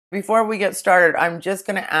Before we get started, I'm just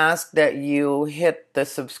going to ask that you hit the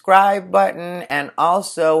subscribe button and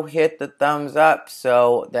also hit the thumbs up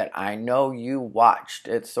so that I know you watched.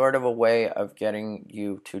 It's sort of a way of getting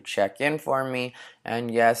you to check in for me,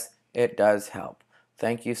 and yes, it does help.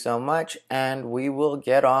 Thank you so much, and we will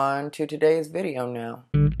get on to today's video now.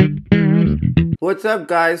 What's up,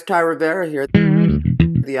 guys? Rivera here,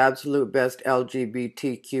 the absolute best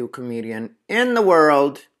LGBTQ comedian in the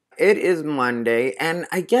world. It is Monday, and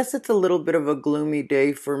I guess it's a little bit of a gloomy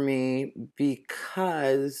day for me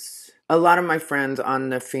because a lot of my friends on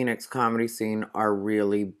the Phoenix comedy scene are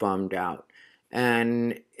really bummed out.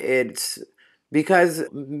 And it's because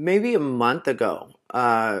maybe a month ago,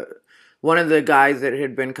 one of the guys that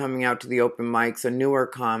had been coming out to the open mics, a newer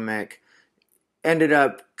comic, ended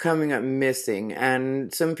up coming up missing,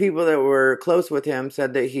 and some people that were close with him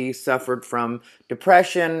said that he suffered from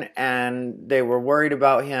depression and they were worried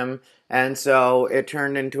about him, and so it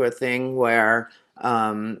turned into a thing where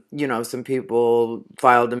some people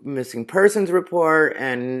filed a missing persons report,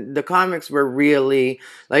 and the comics were really,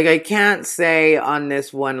 like, I can't say on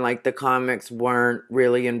this one, like, the comics weren't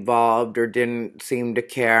really involved or didn't seem to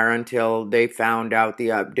care until they found out the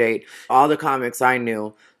update. All the comics I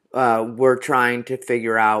knew were trying to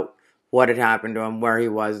figure out what had happened to him, where he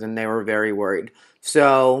was, and they were very worried.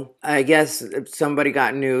 So I guess somebody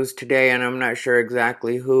got news today, and I'm not sure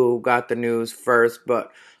exactly who got the news first,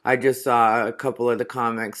 but I just saw a couple of the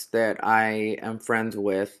comics that I am friends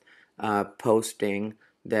with posting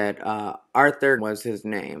that Arthur was his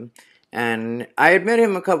name. And I had met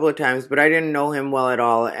him a couple of times, but I didn't know him well at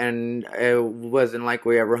all, and it wasn't like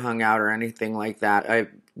we ever hung out or anything like that. I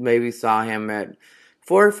maybe saw him at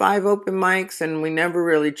 4 or 5 open mics, and we never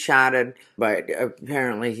really chatted, but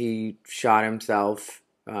apparently he shot himself,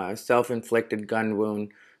 self-inflicted gun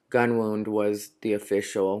wound. Gun wound was the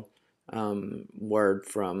official word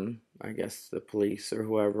from, I guess, the police or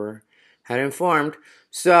whoever had informed.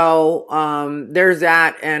 So there's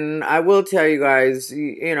that, and I will tell you guys,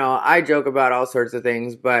 I joke about all sorts of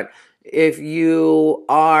things, but if you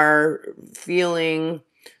are feeling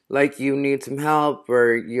like you need some help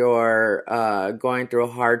or you're going through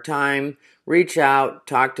a hard time, reach out,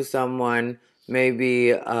 talk to someone. Maybe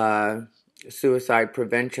a suicide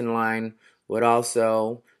prevention line would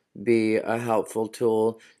also be a helpful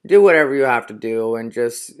tool. Do whatever you have to do, and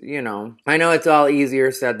just, I know it's all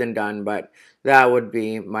easier said than done, but that would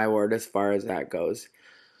be my word as far as that goes.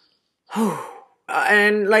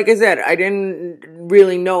 And like I said, I didn't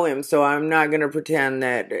really know him, so I'm not going to pretend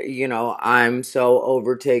that, I'm so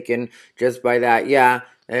overtaken just by that. Yeah,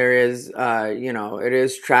 there is, it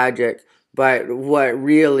is tragic, but what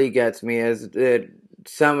really gets me is that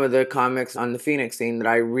some of the comics on the Phoenix scene that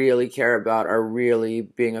I really care about are really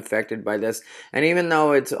being affected by this. And even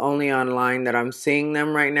though it's only online that I'm seeing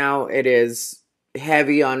them right now, it is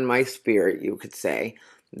heavy on my spirit, you could say,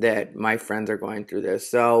 that my friends are going through this.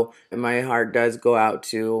 So my heart does go out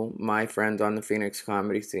to my friends on the Phoenix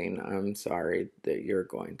comedy scene. I'm sorry that you're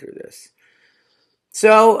going through this.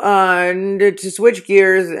 So to switch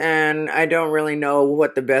gears, and I don't really know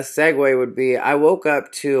what the best segue would be, I woke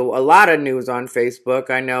up to a lot of news on Facebook.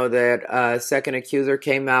 I know that second accuser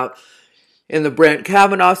came out in the Brett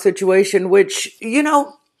Kavanaugh situation, which,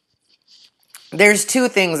 there's two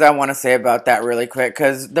things I want to say about that really quick,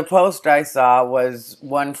 because the post I saw was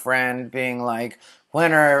one friend being like,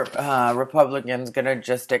 when are Republicans going to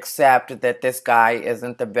just accept that this guy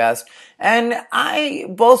isn't the best? And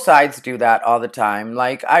both sides do that all the time.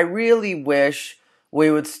 Like, I really wish we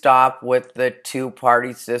would stop with the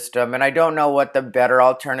two-party system, and I don't know what the better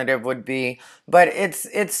alternative would be, but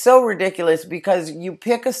it's so ridiculous because you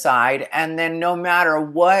pick a side, and then no matter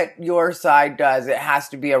what your side does, it has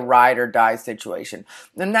to be a ride or die situation.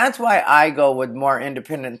 And that's why I go with more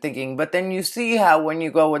independent thinking. But then you see how when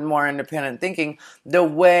you go with more independent thinking, the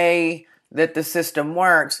way that the system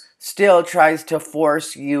works still tries to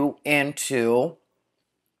force you into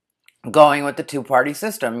going with the two-party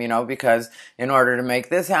system, because in order to make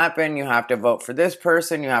this happen, you have to vote for this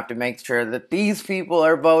person, you have to make sure that these people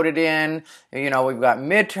are voted in, we've got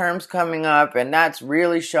midterms coming up, and that's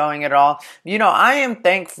really showing it all. I am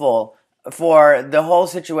thankful for the whole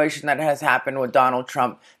situation that has happened with Donald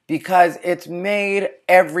Trump, because it's made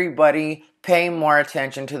everybody pay more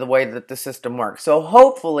attention to the way that the system works. So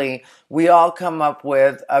hopefully we all come up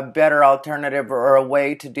with a better alternative or a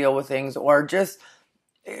way to deal with things, or just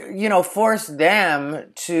force them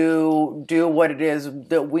to do what it is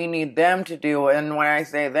that we need them to do. And when I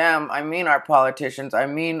say them, I mean our politicians, I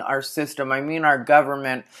mean our system, I mean our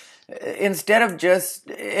government. instead of just,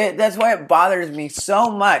 that's why it bothers me so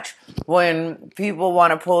much when people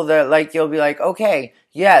want to pull the, like, you'll be like, okay,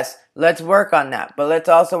 yes, let's work on that, but let's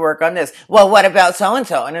also work on this. Well, what about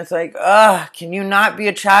so-and-so? And it's like, can you not be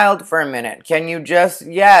a child for a minute? Can you just,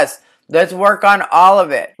 yes, let's work on all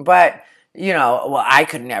of it. But, well, I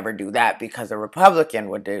could never do that because a Republican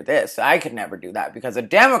would do this. I could never do that because a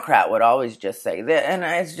Democrat would always just say this. And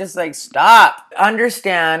it's just like, stop.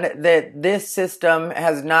 Understand that this system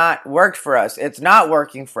has not worked for us. It's not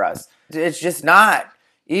working for us. It's just not.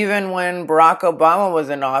 Even when Barack Obama was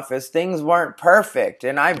in office, things weren't perfect.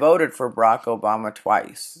 And I voted for Barack Obama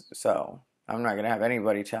twice. So I'm not going to have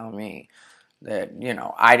anybody tell me that,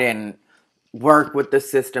 I didn't work with the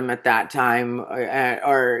system at that time,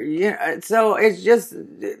 so it's just,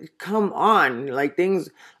 come on, like, things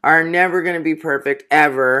are never going to be perfect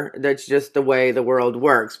ever. That's just the way the world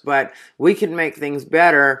works, but we can make things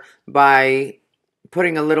better by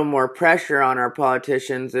putting a little more pressure on our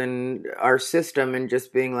politicians and our system and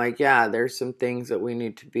just being like, yeah, there's some things that we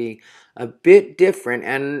need to be a bit different.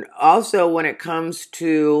 And also when it comes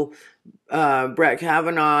to Brett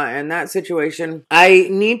Kavanaugh and that situation, I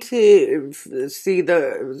need to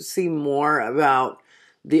see more about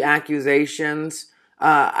the accusations.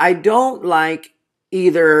 I don't like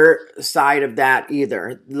either side of that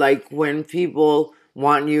either. Like, when people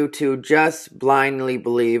want you to just blindly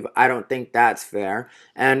believe, I don't think that's fair.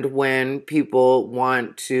 And when people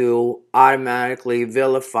want to automatically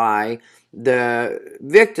vilify the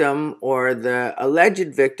victim or the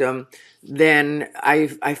alleged victim, then I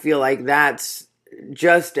feel like that's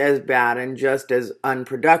just as bad and just as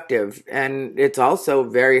unproductive. And it's also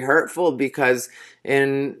very hurtful because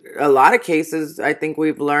in a lot of cases, I think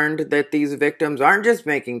we've learned that these victims aren't just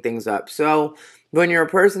making things up. So when you're a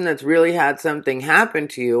person that's really had something happen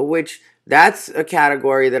to you, which that's a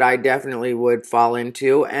category that I definitely would fall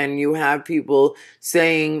into, and you have people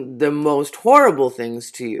saying the most horrible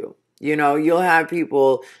things to you. You'll have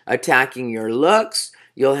people attacking your looks.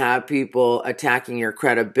 You'll have people attacking your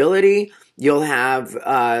credibility. You'll have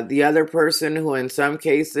the other person who in some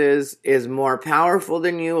cases is more powerful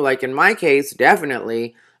than you, like in my case,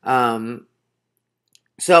 definitely. So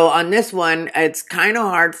on this one, it's kind of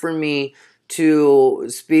hard for me to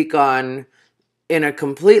speak on in a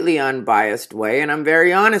completely unbiased way, and I'm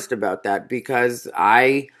very honest about that because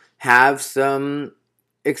I have some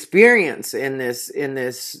experience in this,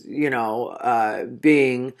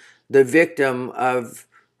 being the victim of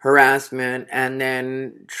harassment and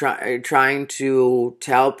then trying to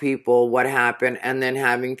tell people what happened and then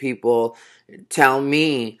having people tell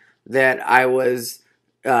me that I was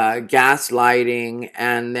gaslighting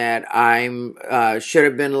and that I'm should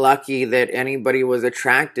have been lucky that anybody was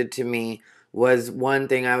attracted to me, was one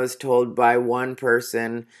thing I was told by one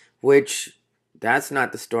person, which that's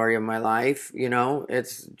not the story of my life.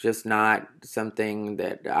 It's just not something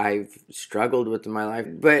that I've struggled with in my life,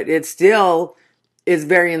 but it still is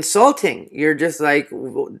very insulting. You're just like,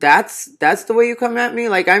 that's the way you come at me?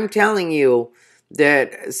 Like, I'm telling you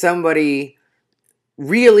that somebody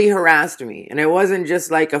really harassed me, and it wasn't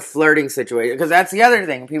just like a flirting situation, because that's the other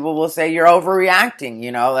thing. People will say you're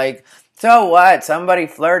overreacting, like, so what? Somebody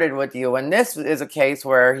flirted with you. And this is a case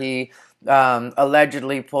where he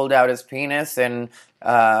allegedly pulled out his penis and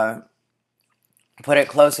put it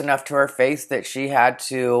close enough to her face that she had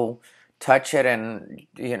to touch it and,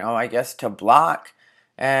 I guess to block.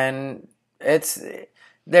 And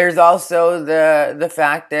there's also the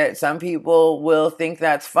fact that some people will think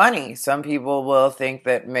that's funny. Some people will think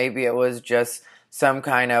that maybe it was just some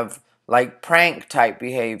kind of like prank type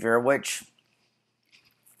behavior, which,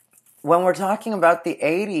 when we're talking about the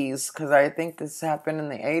 80s, because I think this happened in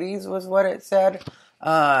the 80s was what it said,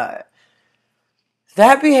 that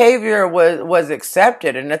behavior was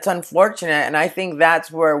accepted, and it's unfortunate. And I think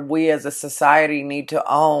that's where we as a society need to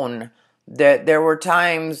own that there were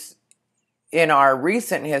times in our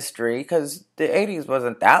recent history, because the 80s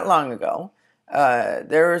wasn't that long ago,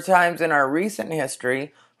 there were times in our recent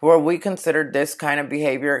history where we considered this kind of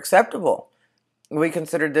behavior acceptable. We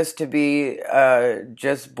considered this to be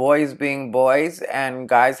just boys being boys and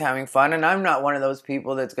guys having fun. And I'm not one of those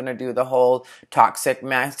people that's going to do the whole toxic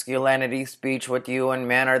masculinity speech with you and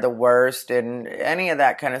men are the worst and any of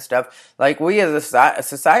that kind of stuff. Like, we as a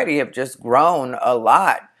society have just grown a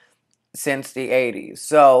lot since the 80s.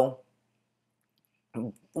 So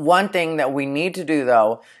one thing that we need to do,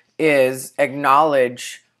 though, is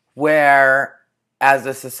acknowledge where, as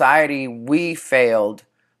a society, we failed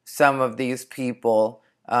some of these people.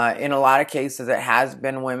 In a lot of cases, it has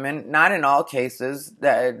been women. Not in all cases.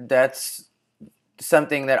 That's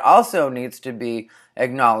something that also needs to be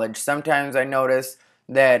acknowledged. Sometimes I notice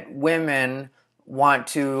that women want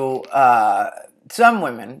to, some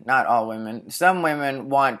women, not all women, some women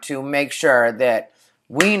want to make sure that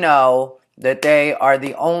we know that they are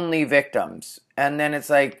the only victims. And then it's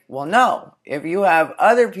like, well, no. If you have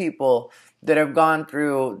other people that have gone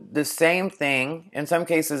through the same thing, in some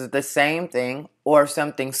cases the same thing, or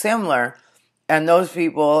something similar, and those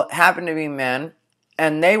people happen to be men,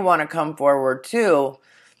 and they want to come forward too,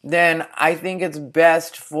 then I think it's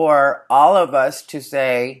best for all of us to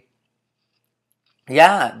say,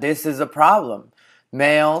 yeah, this is a problem.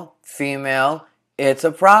 Male, female, it's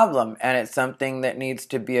a problem, and it's something that needs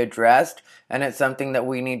to be addressed, and it's something that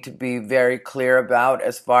we need to be very clear about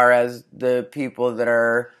as far as the people that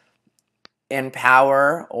are in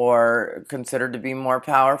power or considered to be more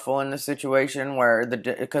powerful in the situation, where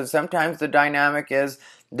because sometimes the dynamic is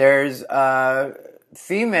there's a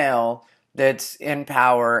female that's in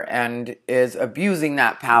power and is abusing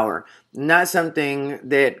that power. And that's something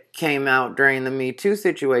that came out during the Me Too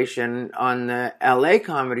situation on the LA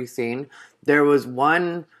comedy scene. There was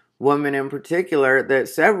one woman in particular that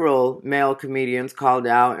several male comedians called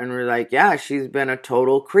out and were like, yeah, she's been a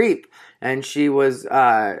total creep. And she was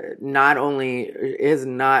not only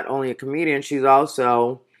a comedian, she's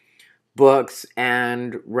also books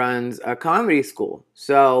and runs a comedy school.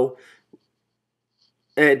 So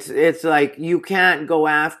it's like you can't go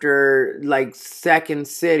after like Second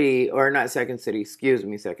City, or not Second City, excuse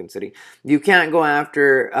me, Second City. You can't go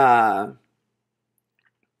after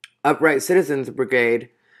Upright Citizens Brigade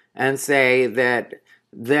and say that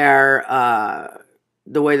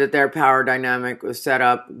the way that their power dynamic was set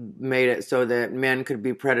up made it so that men could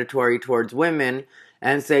be predatory towards women,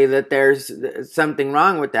 and say that there's something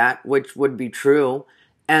wrong with that, which would be true,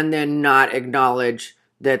 and then not acknowledge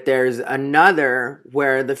that there's another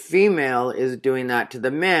where the female is doing that to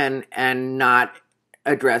the men and not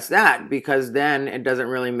address that, because then it doesn't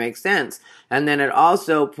really make sense. And then it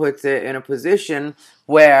also puts it in a position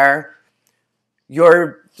where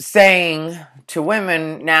you're saying to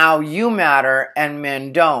women, now you matter and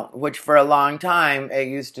men don't, which for a long time it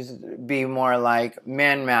used to be more like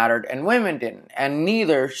men mattered and women didn't, and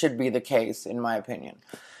neither should be the case in my opinion.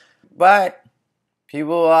 But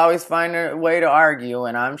people will always find a way to argue,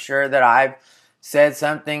 and I'm sure that I've said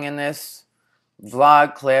something in this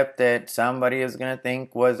vlog clip that somebody is going to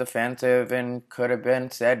think was offensive and could have been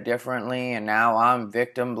said differently, and now I'm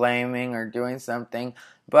victim blaming or doing something.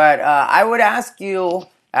 But I would ask you,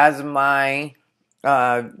 as my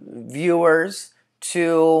viewers,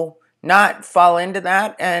 to not fall into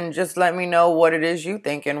that and just let me know what it is you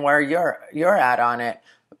think and where you're at on it.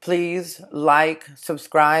 Please like,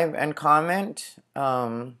 subscribe, and comment.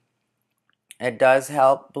 It does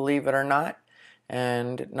help, believe it or not.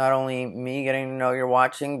 And not only me getting to know you're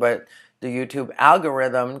watching, but the YouTube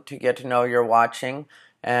algorithm to get to know you're watching.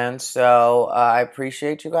 And so I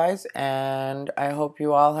appreciate you guys, and I hope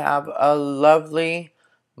you all have a lovely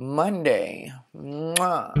Monday.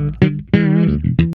 Mwah.